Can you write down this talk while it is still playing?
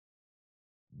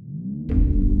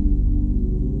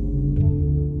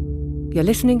You're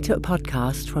listening to a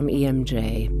podcast from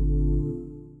EMJ.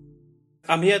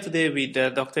 I'm here today with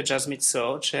Dr. Jasmeet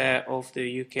Soh, Chair of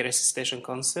the UK Resuscitation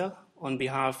Council. On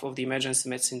behalf of the Emergency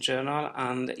Medicine Journal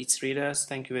and its readers,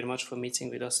 thank you very much for meeting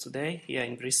with us today here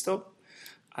in Bristol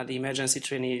at the Emergency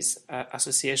Trainees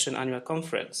Association Annual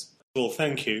Conference. Well,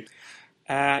 thank you.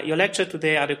 Your lecture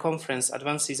today at the conference,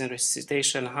 Advances in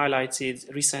Resuscitation,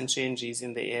 highlighted recent changes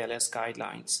in the ALS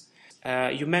guidelines.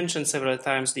 You mentioned several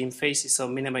times the emphasis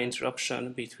of minimal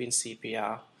interruption between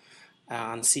CPR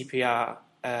and CPR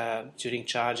during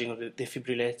charging of the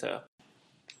defibrillator.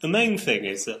 The main thing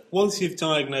is that once you've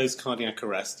diagnosed cardiac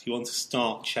arrest, you want to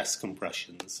start chest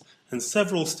compressions. And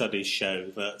several studies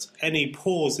show that any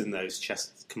pause in those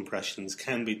chest compressions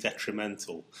can be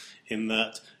detrimental, in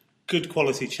that good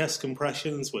quality chest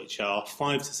compressions, which are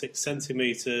 5 to 6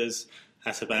 centimetres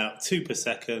at about 2 per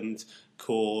second,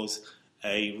 cause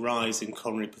a rise in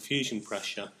coronary perfusion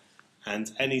pressure,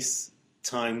 and any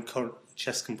time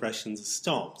chest compressions are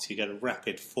stopped, you get a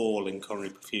rapid fall in coronary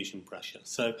perfusion pressure.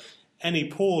 So any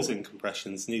pause in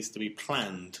compressions needs to be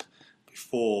planned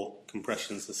before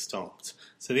compressions are stopped.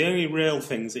 So the only real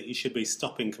things that you should be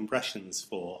stopping compressions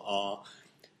for are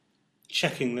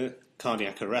checking the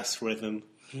cardiac arrest rhythm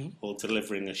or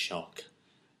delivering a shock,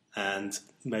 and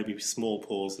maybe small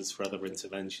pauses for other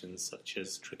interventions such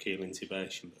as tracheal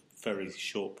intubation, but very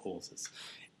short pauses.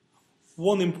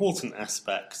 One important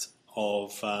aspect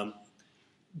of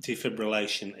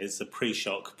defibrillation is the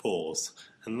pre-shock pause,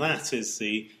 and that is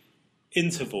the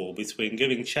interval between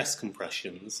giving chest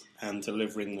compressions and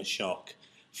delivering the shock.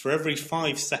 For every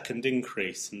 5-second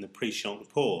increase in the pre-shock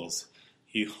pause,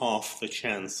 you half the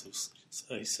chance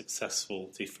of a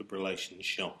successful defibrillation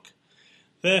shock.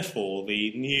 Therefore,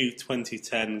 the new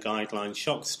 2010 guideline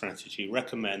shock strategy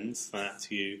recommends that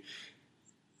you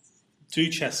do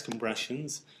chest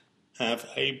compressions, have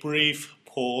a brief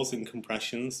pause in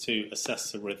compressions to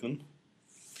assess the rhythm,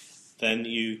 then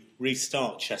you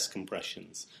restart chest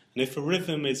compressions. And if a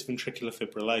rhythm is ventricular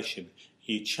fibrillation,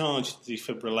 you charge the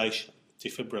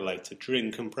defibrillator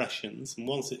during compressions, and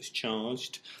once it's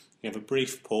charged, you have a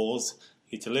brief pause,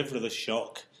 you deliver the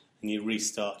shock, and you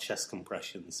restart chest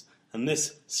compressions. And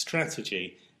this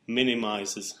strategy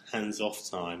minimises hands-off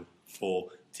time for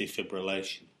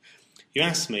defibrillation. You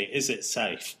asked me, is it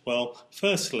safe? Well,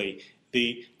 firstly,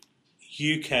 the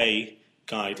UK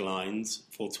guidelines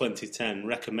for 2010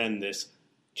 recommend this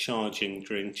charging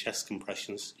during chest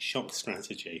compressions shock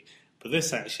strategy, but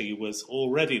this actually was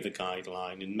already the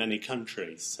guideline in many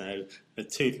countries. So the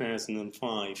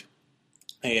 2005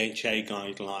 AHA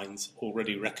guidelines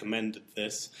already recommended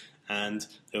this, and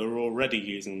they were already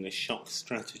using this shock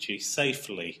strategy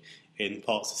safely in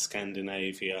parts of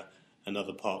Scandinavia and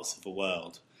other parts of the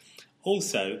world.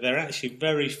 Also, there are actually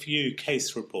very few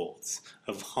case reports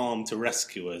of harm to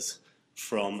rescuers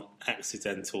from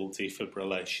accidental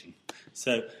defibrillation.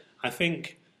 So I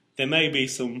think there may be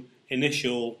some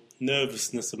initial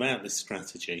nervousness about this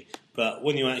strategy, but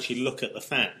when you actually look at the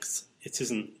facts, it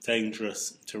isn't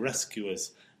dangerous to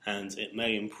rescuers, and it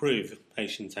may improve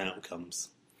patient outcomes.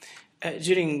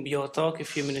 During your talk a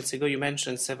few minutes ago, you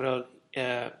mentioned several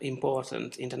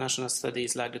important international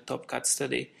studies like the TopCat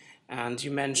study, and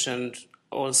you mentioned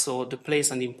also the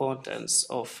place and importance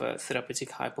of therapeutic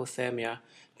hypothermia,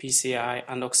 PCI,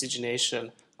 and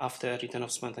oxygenation after return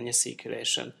of spontaneous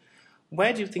circulation.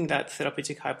 Where do you think that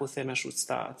therapeutic hypothermia should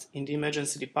start? In the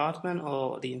emergency department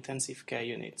or the intensive care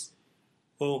units?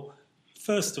 Well,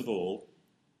 first of all,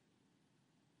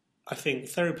 I think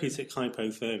therapeutic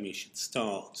hypothermia should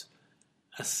start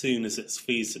as soon as it's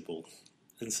feasible.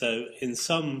 And so in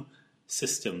some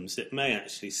systems, it may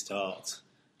actually start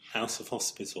out of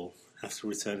hospital after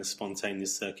return of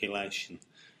spontaneous circulation.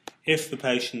 If the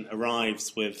patient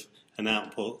arrives with an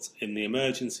output in the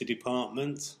emergency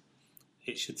department,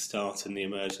 it should start in the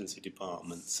emergency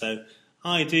department. So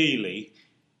ideally,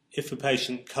 if a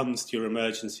patient comes to your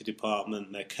emergency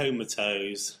department, they're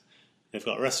comatose, they've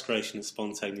got restoration of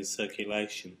spontaneous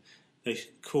circulation,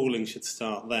 cooling should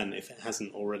start then if it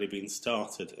hasn't already been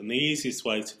started. And the easiest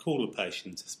way to cool a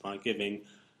patient is by giving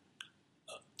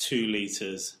 2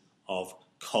 litres of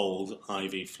cold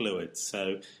IV fluid.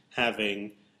 So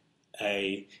having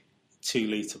 2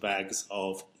 litre bags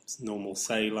of normal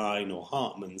saline or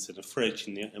Hartmann's in a fridge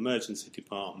in the emergency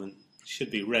department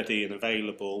should be ready and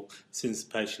available as soon as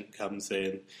the patient comes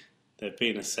in, they've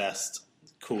been assessed,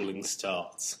 cooling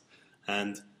starts.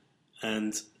 And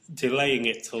delaying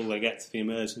it till they get to the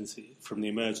emergency, from the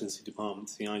emergency department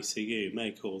to the ICU,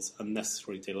 may cause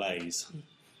unnecessary delays.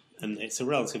 And it's a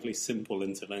relatively simple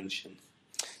intervention.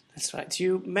 That's right.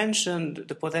 You mentioned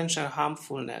the potential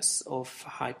harmfulness of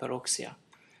hyperoxia.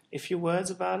 A few words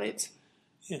about it?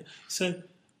 Yeah. So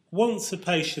once a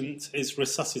patient is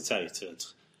resuscitated,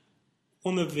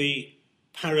 one of the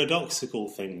paradoxical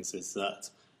things is that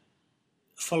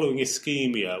following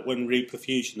ischemia, when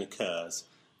reperfusion occurs,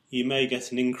 you may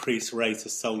get an increased rate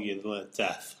of cellular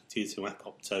death due to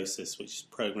apoptosis, which is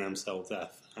programmed cell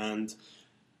death, and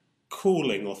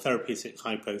cooling or therapeutic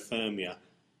hypothermia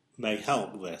may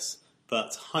help this,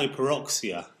 but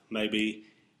hyperoxia may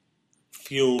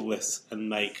fuel this and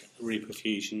make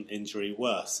reperfusion injury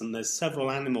worse. And there's several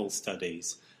animal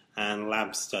studies and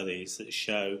lab studies that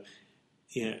show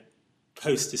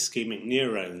post-ischemic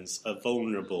neurons are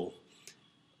vulnerable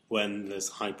when there's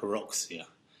hyperoxia.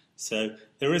 So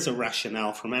there is a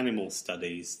rationale from animal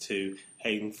studies to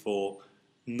aim for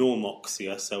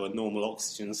normoxia, so a normal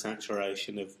oxygen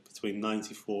saturation of between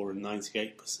 94 and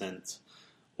 98%,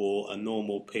 or a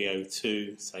normal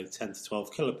PO2, say 10 to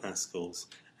 12 kilopascals,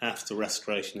 after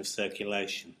restoration of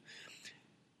circulation.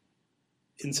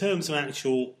 In terms of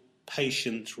actual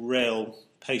real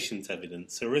patient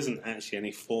evidence, there isn't actually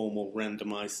any formal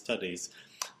randomised studies.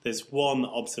 There's one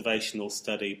observational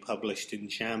study published in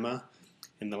JAMA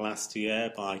in the last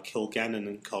year by Kilgannon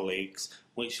and colleagues,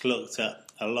 which looked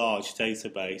at a large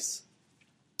database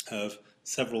of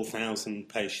several thousand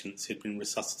patients who'd been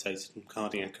resuscitated from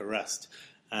cardiac arrest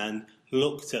and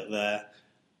looked at their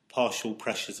partial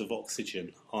pressures of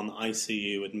oxygen on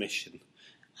ICU admission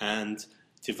and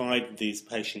divided these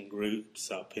patient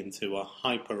groups up into a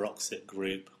hyperoxic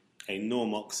group, a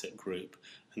normoxic group,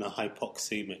 and a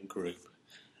hypoxemic group.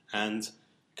 And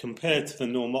compared to the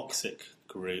normoxic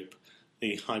group,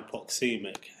 the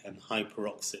hypoxemic and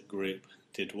hyperoxic group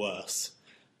did worse.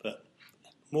 But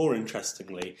more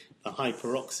interestingly, the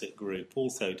hyperoxic group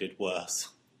also did worse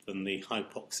than the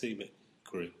hypoxemic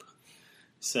group.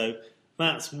 So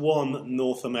that's one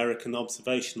North American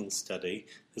observational study.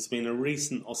 There's been a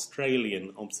recent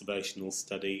Australian observational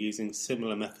study using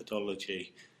similar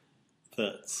methodology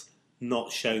that's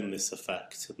not shown this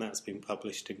effect, and that's been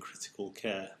published in Critical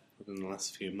Care within the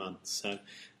last few months. So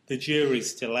the jury's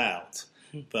still out,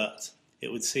 but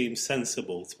it would seem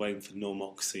sensible to aim for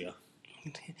normoxia.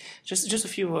 Just a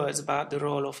few words about the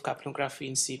role of capnography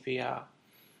in CPR.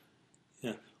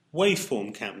 Yeah,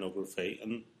 waveform capnography,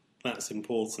 and that's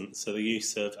important. So the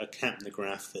use of a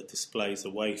capnograph that displays a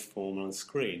waveform on a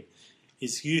screen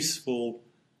is useful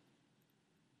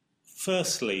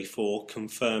firstly for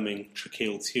confirming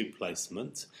tracheal tube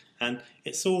placement, and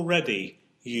it's already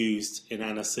used in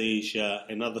anaesthesia,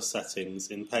 in other settings,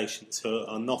 in patients who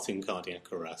are not in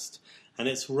cardiac arrest. And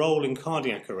its role in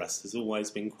cardiac arrest has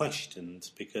always been questioned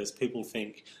because people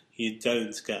think you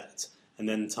don't get an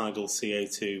end-tidal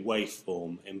CO2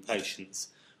 waveform in patients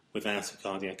without a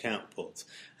cardiac output.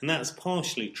 And that's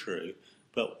partially true,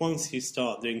 but once you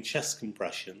start doing chest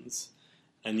compressions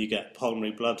and you get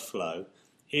pulmonary blood flow,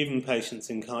 even patients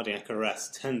in cardiac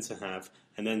arrest tend to have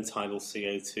an end-tidal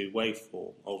CO2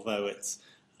 waveform, although it's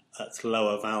at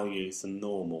lower values than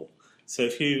normal. So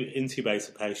if you intubate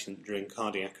a patient during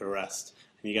cardiac arrest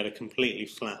and you get a completely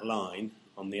flat line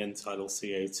on the end-tidal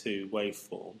CO2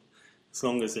 waveform, as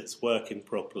long as it's working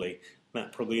properly,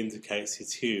 that probably indicates your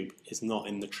tube is not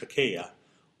in the trachea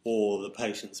or the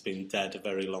patient's been dead a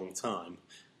very long time.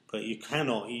 But you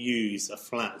cannot use a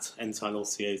flat end-tidal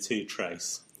CO2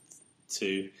 trace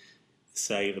to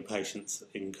say the patient's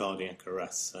in cardiac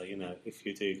arrest. So, if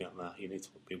you do get that, you need to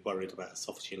be worried about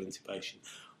esophageal intubation.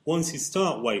 Once you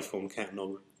start waveform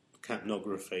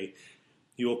capnography,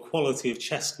 your quality of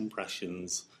chest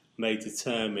compressions may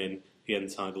determine the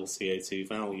end-tidal CO2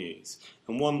 values.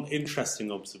 And one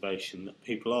interesting observation that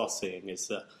people are seeing is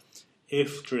that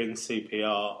if during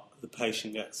CPR the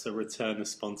patient gets a return of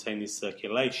spontaneous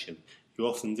circulation, you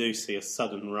often do see a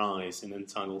sudden rise in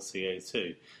end-tidal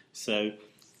CO2. So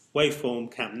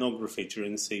waveform capnography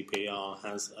during CPR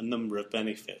has a number of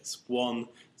benefits. One,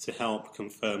 to help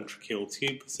confirm tracheal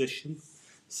tube position.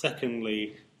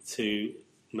 Secondly, to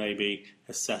maybe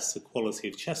assess the quality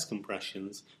of chest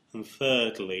compressions. And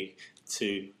thirdly,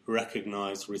 to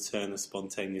recognise return of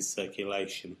spontaneous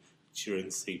circulation during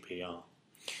CPR.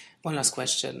 One last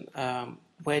question.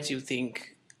 Where do you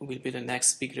think will be the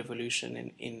next big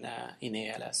revolution in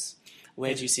ALS?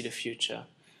 Where do you see the future?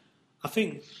 I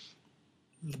think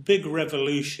the big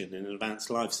revolution in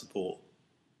advanced life support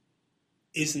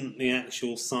isn't the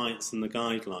actual science and the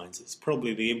guidelines, it's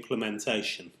probably the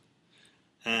implementation.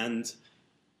 And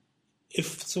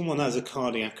if someone has a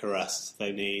cardiac arrest,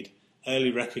 they need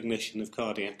early recognition of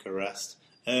cardiac arrest,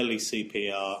 early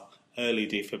CPR, early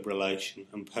defibrillation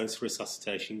and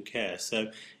post-resuscitation care. So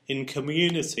in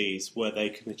communities where they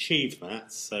can achieve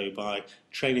that, so by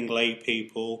training lay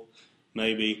people,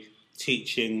 maybe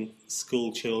teaching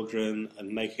school children and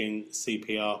making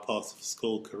CPR part of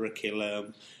school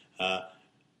curriculum,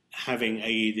 having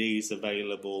AEDs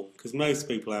available, because most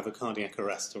people have a cardiac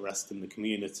arrest in the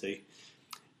community.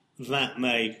 That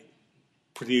may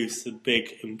produce the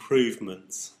big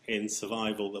improvements in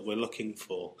survival that we're looking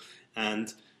for.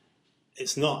 And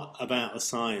it's not about the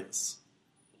science,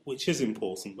 which is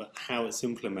important, but how it's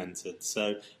implemented.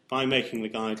 So by making the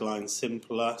guidelines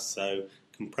simpler, so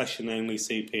compression-only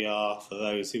CPR for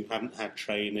those who haven't had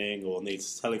training or need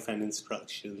telephone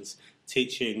instructions,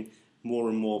 teaching more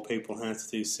and more people how to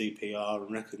do CPR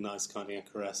and recognise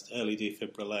cardiac arrest, early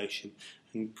defibrillation,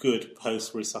 and good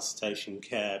post-resuscitation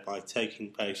care by taking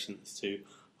patients to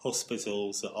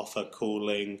hospitals that offer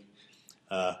cooling,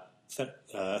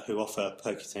 who offer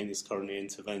percutaneous coronary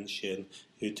intervention,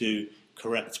 who do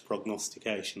correct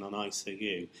prognostication on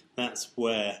ICU. That's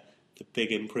where the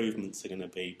big improvements are going to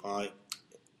be, by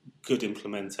good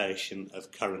implementation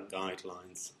of current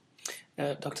guidelines.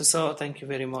 Dr. Saw, thank you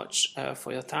very much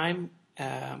for your time.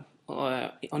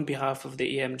 On behalf of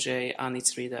the EMJ and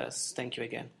its readers, thank you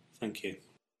again. Thank you.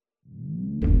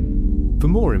 For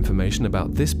more information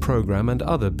about this programme and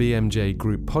other BMJ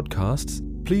Group podcasts,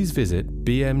 please visit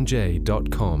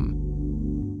bmj.com.